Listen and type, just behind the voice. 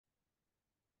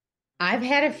I've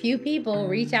had a few people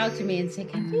reach out to me and say,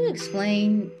 "Can you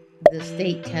explain the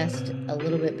state test a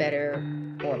little bit better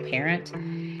for a parent?"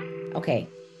 Okay,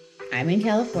 I'm in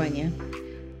California.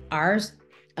 Our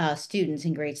students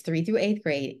in grades 3 through 8th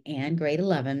grade and grade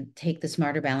 11 take the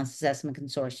Smarter Balance Assessment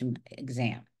Consortium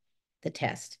exam, the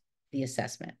test, the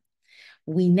assessment.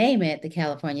 We name it the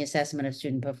California Assessment of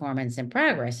Student Performance and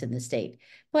Progress in the state,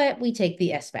 but we take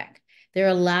the SBAC. There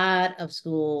are a lot of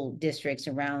school districts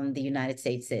around the United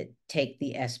States that take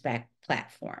the SBAC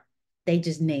platform. They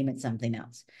just name it something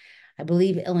else. I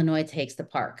believe Illinois takes the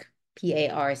PARCC,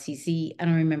 PARCC. I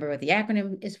don't remember what the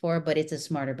acronym is for, but it's a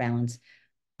smarter balance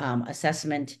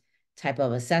assessment type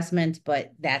of assessment,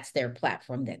 but that's their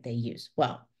platform that they use.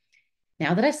 Well,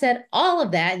 now that I said all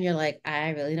of that, and you're like,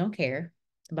 I really don't care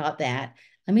about that,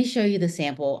 let me show you the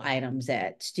sample items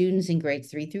that students in grades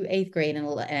 3 through 8th grade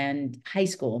and high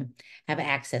school have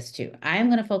access to. I'm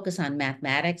going to focus on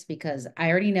mathematics because I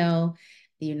already know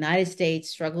the United States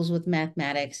struggles with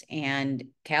mathematics, and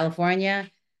California,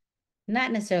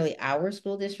 not necessarily our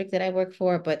school district that I work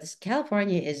for, but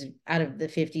California is out of the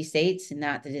 50 states,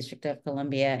 not the District of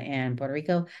Columbia and Puerto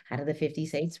Rico. Out of the 50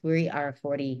 states, we are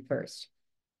 41st.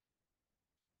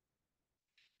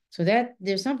 So that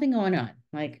there's something going on.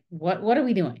 Like, what are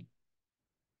we doing?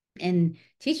 And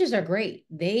teachers are great.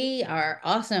 They are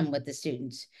awesome with the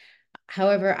students.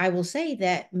 However, I will say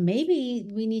that maybe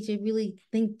we need to really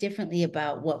think differently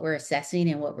about what we're assessing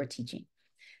and what we're teaching.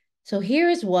 So here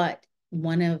is what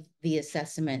one of the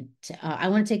assessment, I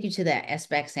want to take you to that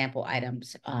SBAC sample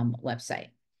items website.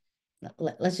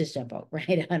 Let's just jump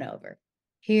right on over.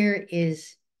 Here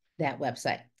is that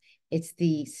website. It's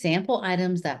the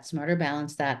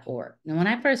sampleitems.smarterbalance.org. And when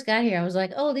I first got here, I was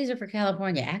like, oh, these are for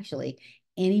California. Actually,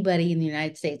 anybody in the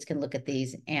United States can look at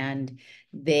these and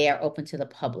they are open to the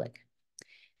public.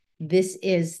 These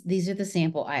are the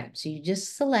sample items. So you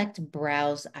just select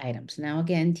browse items. Now,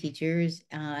 again, teachers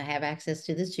have access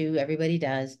to this too. Everybody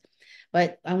does.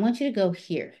 But I want you to go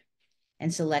here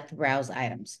and select browse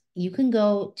items. You can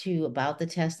go to about the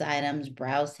test items,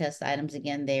 browse test items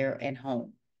again there, and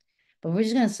home. But we're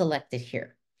just going to select it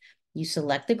here. You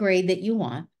select the grade that you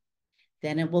want.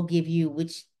 Then it will give you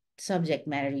which subject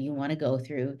matter you want to go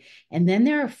through. And then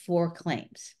there are 4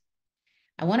 claims.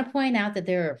 I want to point out that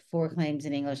there are 4 claims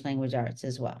in English language arts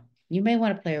as well. You may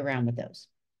want to play around with those.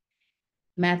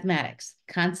 Mathematics,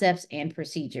 concepts and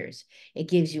procedures. It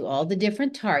gives you all the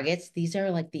different targets. These are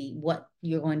like what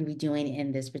you're going to be doing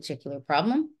in this particular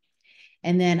problem.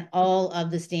 And then all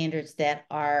of the standards that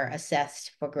are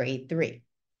assessed for grade 3.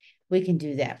 We can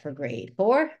do that for grade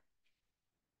 4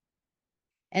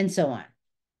 and so on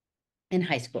in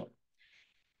high school.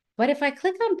 But if I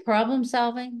click on problem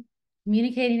solving,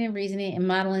 communicating and reasoning, and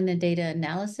modeling and data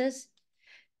analysis,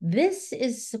 this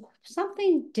is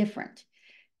something different.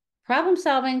 Problem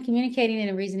solving, communicating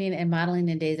and reasoning, and modeling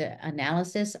and data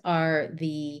analysis are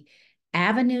the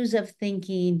avenues of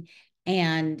thinking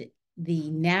and the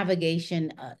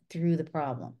navigation through the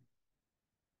problem.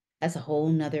 That's a whole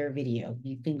nother video.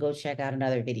 You can go check out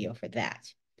another video for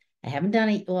that. I haven't done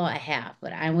it. Well, I have,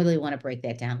 but I really want to break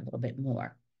that down a little bit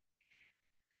more.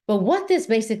 But what this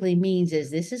basically means is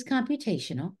this is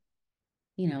computational.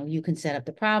 You can set up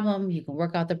the problem, you can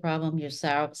work out the problem, you're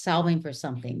solving for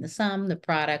something, the sum, the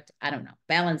product, I don't know,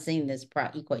 balancing this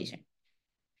equation.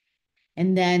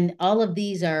 And then all of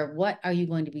these are, what are you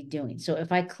going to be doing? So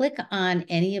if I click on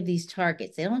any of these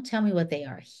targets, they don't tell me what they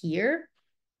are here,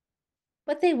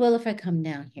 but they will if I come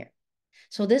down here.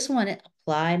 So this one,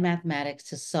 apply mathematics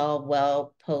to solve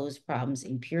well-posed problems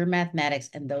in pure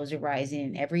mathematics and those arising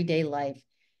in everyday life,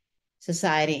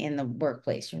 society, in the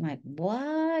workplace. You're like,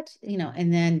 what?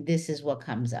 And then this is what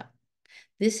comes up.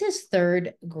 This is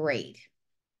 3rd grade.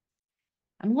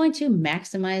 I'm going to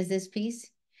maximize this piece.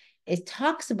 It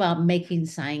talks about making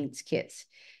science kits.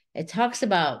 It talks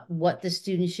about what the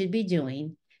students should be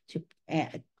doing to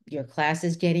your class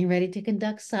is getting ready to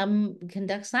conduct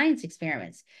science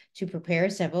experiments. To prepare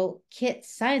several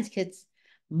kits, science kits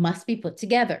must be put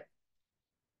together.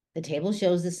 The table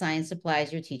shows the science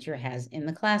supplies your teacher has in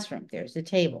the classroom. There's the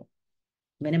table.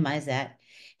 Minimize that.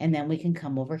 And then we can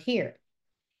come over here.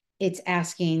 It's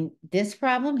asking this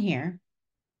problem here.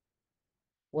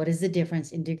 What is the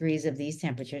difference in degrees of these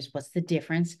temperatures? What's the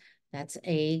difference? That's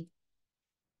a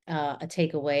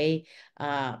takeaway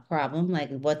problem. Like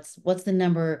what's the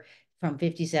number from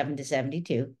 57 to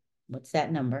 72? What's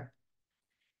that number?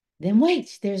 Then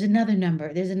wait, there's another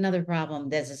number. There's another problem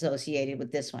that's associated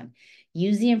with this one.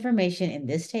 Use the information in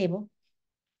this table,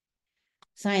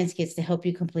 science kits, to help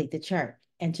you complete the chart.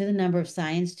 Enter the number of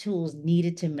science tools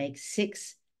needed to make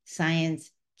 6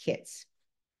 science kits.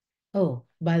 Oh,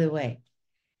 by the way,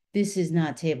 This is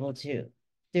not table 2.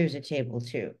 There's a table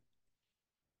 2.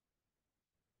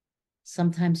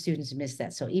 Sometimes students miss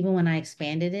that. So even when I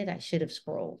expanded it, I should have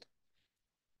scrolled.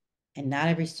 And not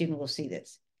every student will see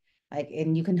this. Like,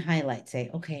 and you can highlight, say,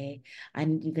 okay,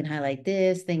 you can highlight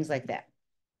this, things like that.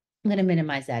 I'm going to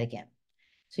minimize that again.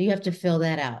 So you have to fill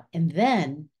that out. And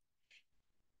then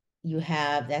you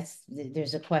have,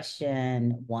 there's a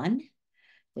question 1.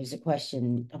 There's a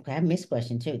question, okay, I missed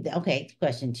question 2. Okay,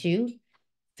 question 2,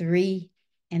 3,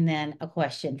 and then a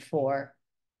question 4.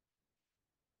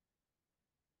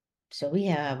 So we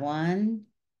have 1,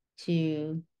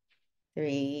 2,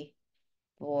 3,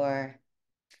 4,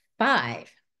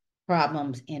 5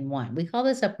 problems in one. We call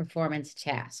this a performance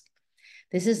task.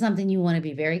 This is something you want to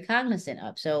be very cognizant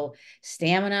of. So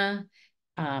stamina,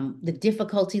 the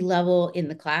difficulty level in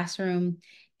the classroom,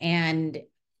 and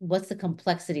what's the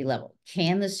complexity level?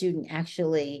 Can the student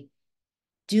actually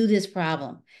do this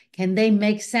problem? Can they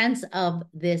make sense of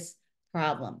this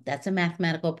problem? That's a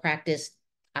mathematical practice.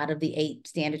 Out of the 8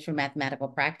 standards for mathematical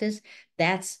practice,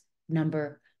 that's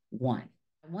number 1.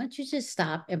 I want you to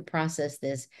stop and process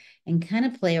this and kind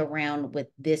of play around with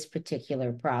this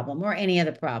particular problem or any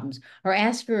other problems, or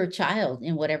ask your child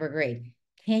in whatever grade,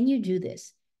 can you do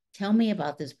this? Tell me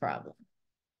about this problem.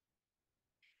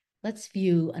 Let's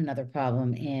view another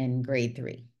problem in grade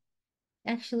 3.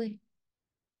 Actually,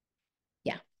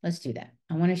 yeah, let's do that.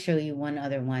 I want to show you one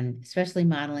other one, especially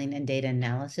modeling and data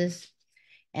analysis.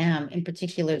 In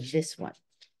particular, this one.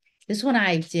 This one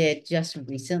I did just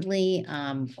recently,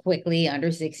 quickly, under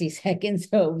 60 seconds,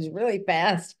 so it was really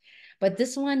fast. But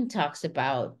this one talks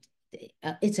about,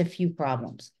 it's a few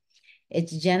problems.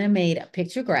 Jenna made a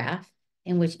picture graph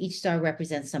in which each star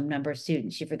represents some number of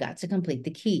students. She forgot to complete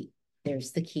the key.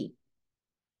 There's the key.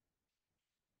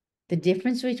 The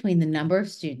difference between the number of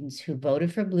students who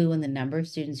voted for blue and the number of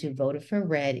students who voted for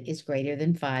red is greater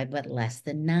than 5, but less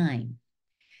than 9.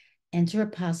 Enter a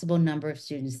possible number of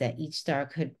students that each star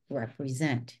could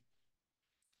represent.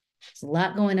 There's a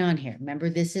lot going on here. Remember,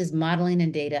 this is modeling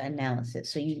and data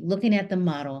analysis. So you're looking at the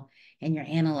model and you're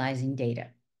analyzing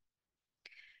data.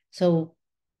 So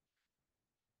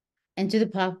enter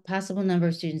the possible number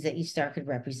of students that each star could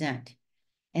represent.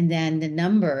 And then the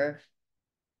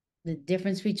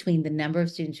difference between the number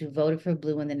of students who voted for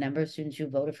blue and the number of students who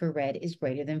voted for red is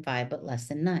greater than 5, but less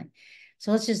than 9.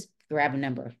 So let's just grab a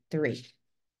number, 3.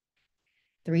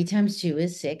 3 times 2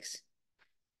 is 6,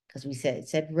 because it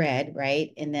said red,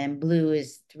 right? And then blue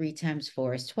is 3 times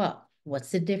 4 is 12. What's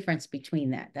the difference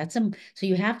between that? So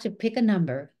you have to pick a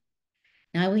number.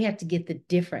 Now we have to get the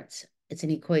difference. It's an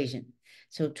equation.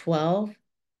 So 12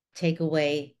 take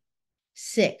away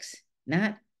 6,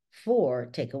 not 4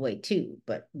 take away 2.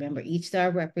 But remember, each star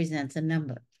represents a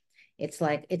number. It's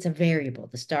a variable.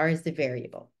 The star is the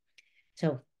variable.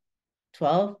 So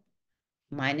 12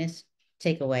 minus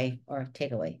take away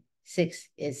 6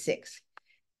 is 6.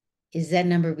 Is that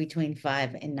number between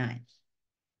 5 and 9?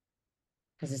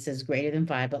 Because it says greater than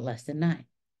 5, but less than 9.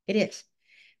 It is.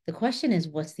 The question is,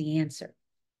 what's the answer?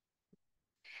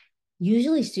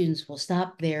 Usually students will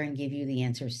stop there and give you the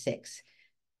answer 6,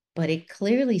 but it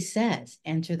clearly says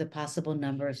enter the possible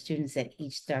number of students that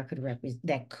each star could represent,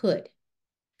 that could.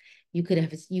 You could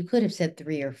have said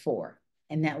 3 or 4,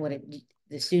 and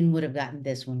the student would have gotten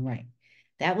this one right.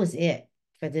 That was it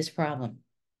for this problem.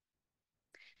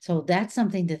 So that's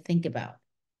something to think about.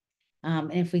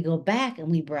 And if we go back and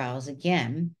we browse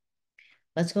again,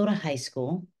 let's go to high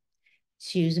school,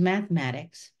 choose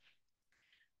mathematics,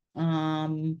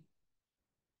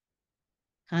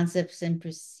 concepts and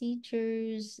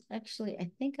procedures. Actually,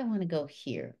 I think I want to go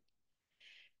here.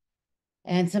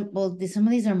 And some of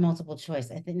these are multiple choice.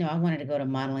 I wanted to go to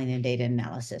modeling and data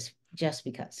analysis just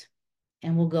because.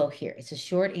 And we'll go here. It's a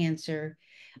short answer.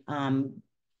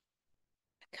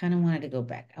 Kind of wanted to go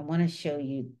back. I want to show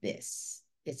you this.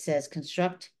 It says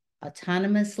construct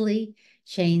autonomously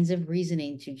chains of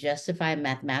reasoning to justify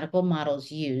mathematical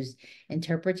models used,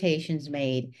 interpretations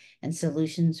made, and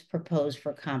solutions proposed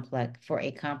for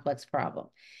a complex problem.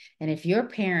 And if you're a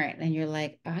parent and you're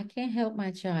like, I can't help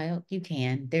my child, you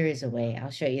can. There is a way.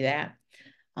 I'll show you that.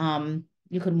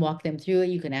 You can walk them through it.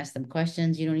 You can ask them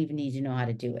questions. You don't even need to know how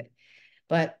to do it.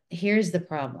 But here's the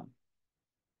problem.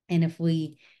 And if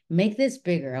we make this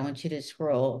bigger, I want you to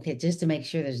scroll, okay, just to make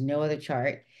sure there's no other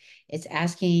chart. It's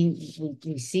asking,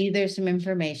 we see there's some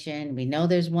information. We know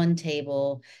there's one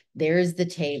table. There's the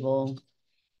table.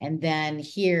 And then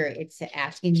here it's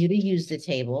asking you to use the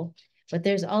table. But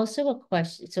there's also a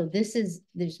question. So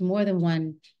there's more than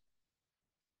one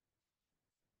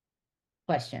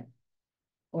question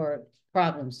or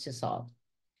problems to solve.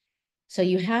 So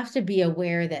you have to be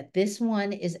aware that this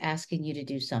one is asking you to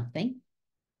do something.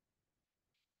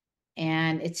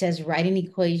 And it says write an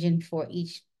equation for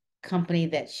each company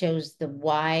that shows the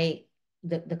Y,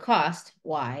 the cost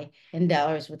Y in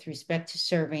dollars with respect to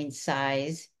serving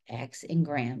size X in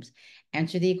grams.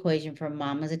 Enter the equation for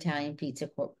Mama's Italian Pizza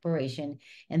Corporation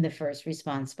in the first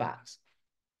response box.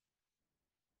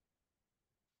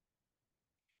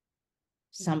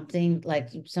 Something like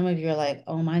some of you are like,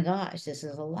 oh my gosh, this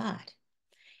is a lot.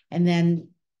 And then,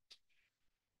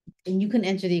 and you can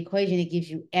enter the equation, it gives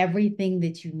you everything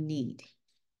that you need.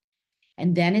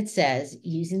 And then it says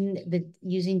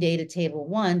using data table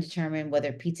 1, determine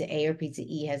whether pizza A or pizza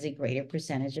E has a greater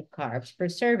percentage of carbs per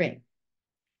serving.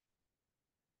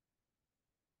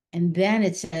 And then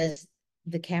it says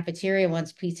the cafeteria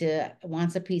wants a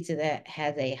pizza that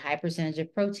has a high percentage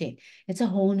of protein. It's a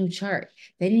whole new chart.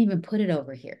 They didn't even put it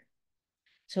over here.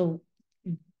 So,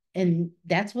 and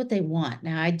that's what they want.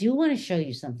 Now, I do want to show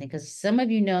you something because some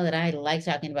of you know that I like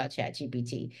talking about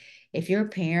ChatGPT. If you're a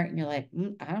parent and you're like,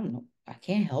 I don't know, I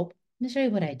can't help. Let me show you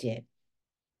what I did.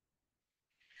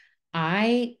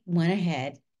 I went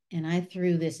ahead and I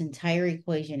threw this entire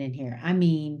equation in here. I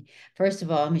mean, first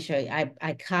of all, let me show you.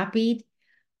 I copied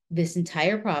this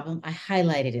entire problem. I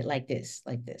highlighted it like this,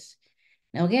 like this.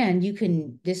 Now, again,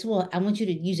 I want you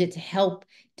to use it to help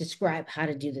describe how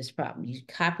to do this problem. You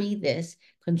copy this,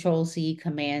 Control C,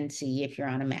 Command C if you're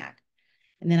on a Mac.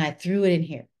 And then I threw it in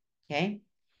here, okay?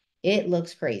 It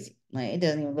looks crazy. Like, it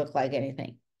doesn't even look like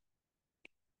anything.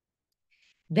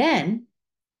 Then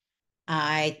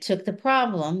I took the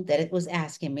problem that it was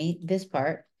asking me, this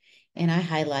part, and I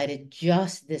highlighted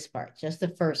just this part, just the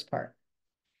first part,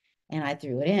 and I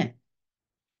threw it in.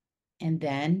 And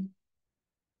then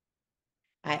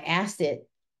I asked it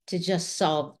to just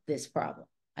solve this problem.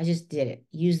 I just did it,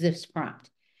 use this prompt.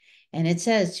 And it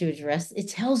says it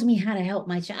tells me how to help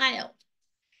my child.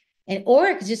 And or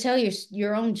it could just tell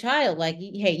your own child, like,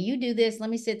 hey, you do this, let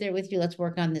me sit there with you, let's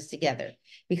work on this together.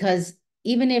 Because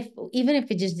even if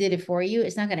it just did it for you,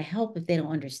 it's not going to help if they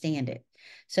don't understand it.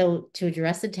 So to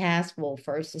address the task, we'll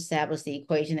first establish the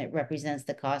equation that represents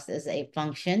the cost as a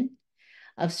function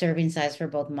of serving size for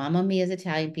both Mamma Mia's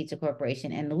Italian Pizza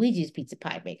Corporation and Luigi's Pizza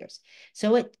Pie Makers.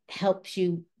 So it helps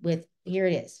you with, here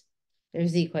it is.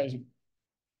 There's the equation.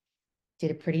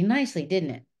 Did it pretty nicely,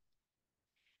 didn't it?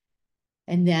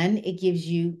 And then it gives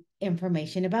you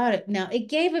information about it. Now, it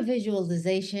gave a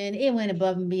visualization. It went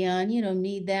above and beyond. You don't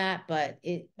need that, but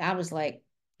I was like,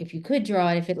 if you could draw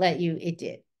it, if it let you, it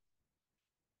did.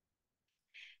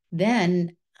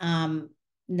 Then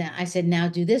now I said, now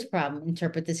do this problem,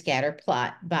 interpret the scatter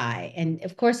plot by. And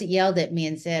of course, it yelled at me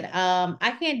and said,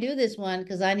 I can't do this one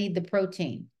because I need the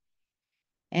protein.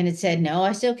 And it said, no,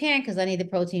 I still can because I need the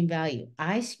protein value.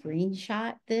 I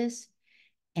screenshot this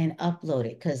and upload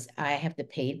it because I have the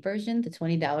paid version, the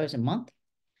 $20 a month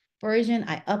version.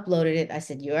 I uploaded it. I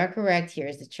said, you are correct.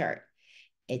 Here's the chart.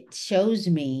 It shows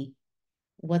me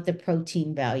what the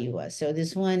protein value was. So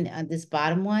this one, this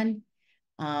bottom one,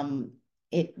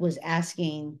 it was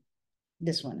asking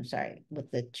this one, I'm sorry,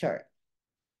 with the chart,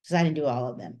 because I didn't do all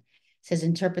of them. It says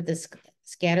interpret the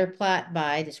scatter plot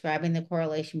by describing the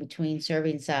correlation between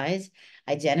serving size,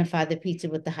 identify the pizza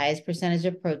with the highest percentage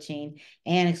of protein,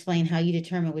 and explain how you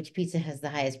determine which pizza has the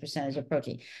highest percentage of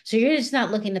protein. So you're just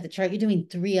not looking at the chart, you're doing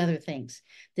 3 other things.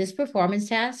 This performance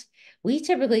task, we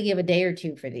typically give a day or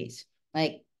 2 for these.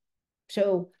 Like,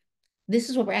 so this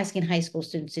is what we're asking high school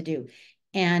students to do.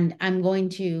 And I'm going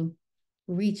to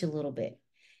reach a little bit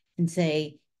and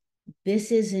say,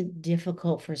 this isn't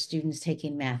difficult for students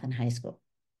taking math in high school.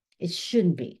 It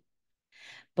shouldn't be,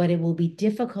 but it will be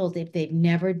difficult if they've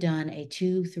never done a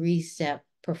 2-3-step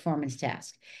performance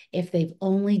task. If they've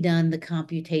only done the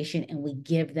computation and we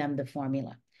give them the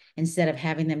formula instead of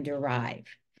having them derive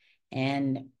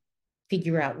and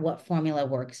figure out what formula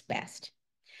works best.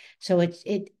 So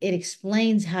it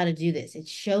explains how to do this. It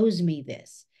shows me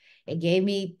this. It gave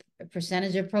me a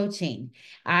percentage of protein.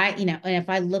 And if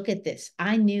I look at this,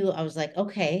 I knew, I was like,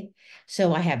 okay,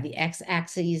 so I have the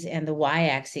x-axis and the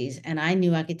y-axis, and I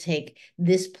knew I could take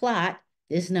this plot,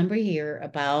 this number here,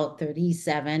 about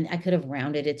 37. I could have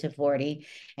rounded it to 40,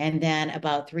 and then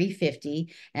about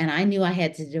 350, and I knew I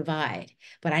had to divide,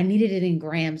 but I needed it in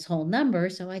grams whole number,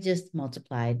 so I just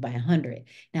multiplied by 100.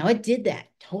 Now it did that,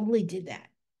 totally did that.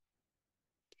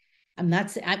 I'm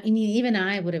not, I mean, even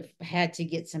I would have had to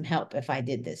get some help if I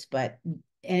did this, but, and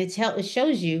it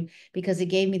shows you because it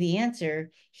gave me the answer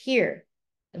here.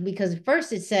 Because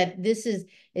first it said,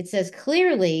 it says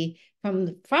clearly from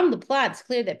the plot, it's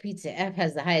clear that pizza F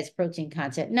has the highest protein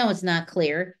content. No, it's not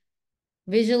clear.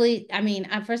 Visually, I mean,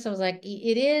 at first I was like,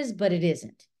 it is, but it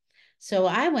isn't. So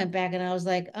I went back and I was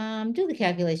like, do the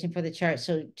calculation for the chart.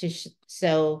 Or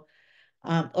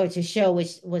to show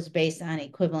which was based on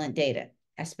equivalent data.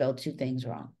 I spelled two things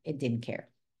wrong. It didn't care.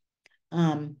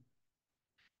 Um,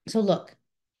 so look,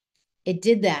 it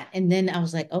did that. And then I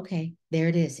was like, okay, there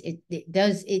it is. It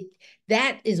does it.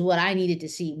 That is what I needed to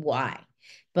see why.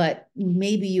 But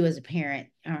maybe you as a parent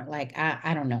aren't like,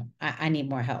 I don't know. I need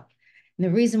more help. And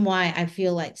the reason why I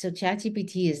feel like so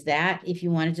ChatGPT is that if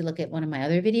you wanted to look at one of my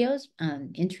other videos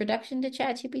on introduction to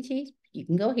ChatGPT, you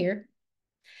can go here.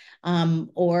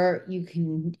 Or you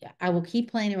can, I will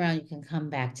keep playing around. You can come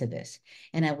back to this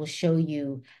and I will show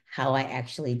you how I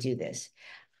actually do this.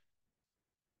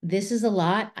 This is a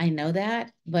lot, I know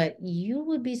that, but you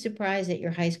would be surprised at your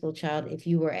high school child if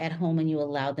you were at home and you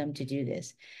allowed them to do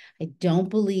this. I don't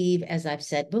believe, as I've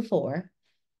said before,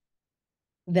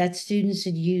 that students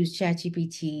should use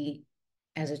ChatGPT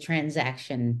as a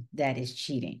transaction that is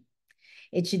cheating.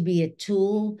 It should be a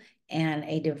tool and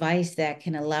a device that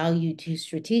can allow you to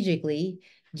strategically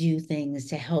do things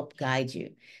to help guide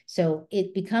you. So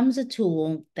it becomes a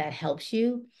tool that helps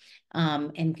you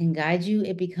and can guide you.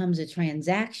 It becomes a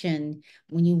transaction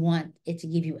when you want it to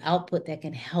give you output that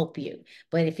can help you.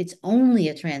 But if it's only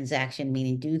a transaction,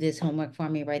 meaning do this homework for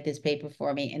me, write this paper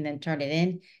for me, and then turn it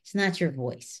in, it's not your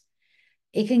voice.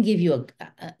 It can give you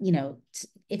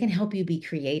it can help you be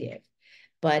creative.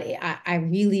 But I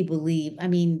really believe, I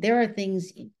mean, there are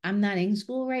things, I'm not in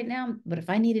school right now, but if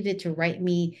I needed it to write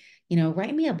me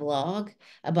a blog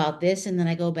about this, and then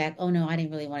I go back, oh no, I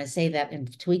didn't really want to say that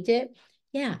and tweaked it.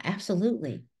 Yeah,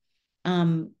 absolutely.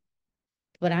 Um,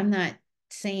 but I'm not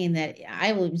saying that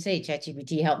I wouldn't say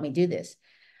ChatGPT help me do this.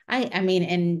 I mean,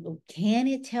 and can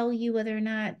it tell you whether or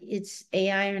not it's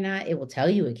AI or not? It will tell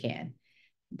you it can.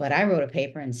 But I wrote a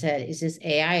paper and said, is this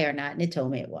AI or not? And it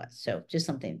told me it was. So just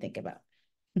something to think about.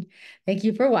 Thank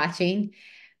you for watching.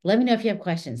 Let me know if you have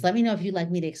questions. Let me know if you'd like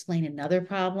me to explain another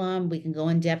problem. We can go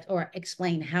in depth or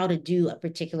explain how to do a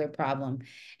particular problem.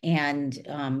 And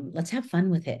let's have fun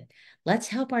with it. Let's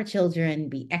help our children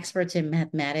be experts in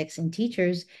mathematics, and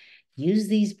teachers use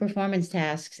these performance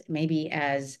tasks maybe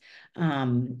as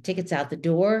tickets out the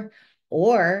door,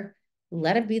 or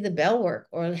let it be the bell work,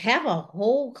 or have a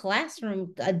whole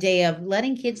classroom a day of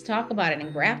letting kids talk about it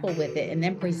and grapple with it and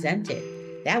then present it.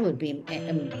 That would be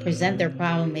present their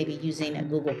problem maybe using a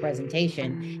Google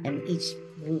presentation, and each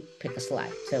group pick a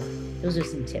slide. So those are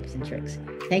some tips and tricks.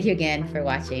 Thank you again for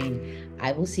watching.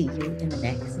 I will see you in the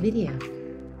next video.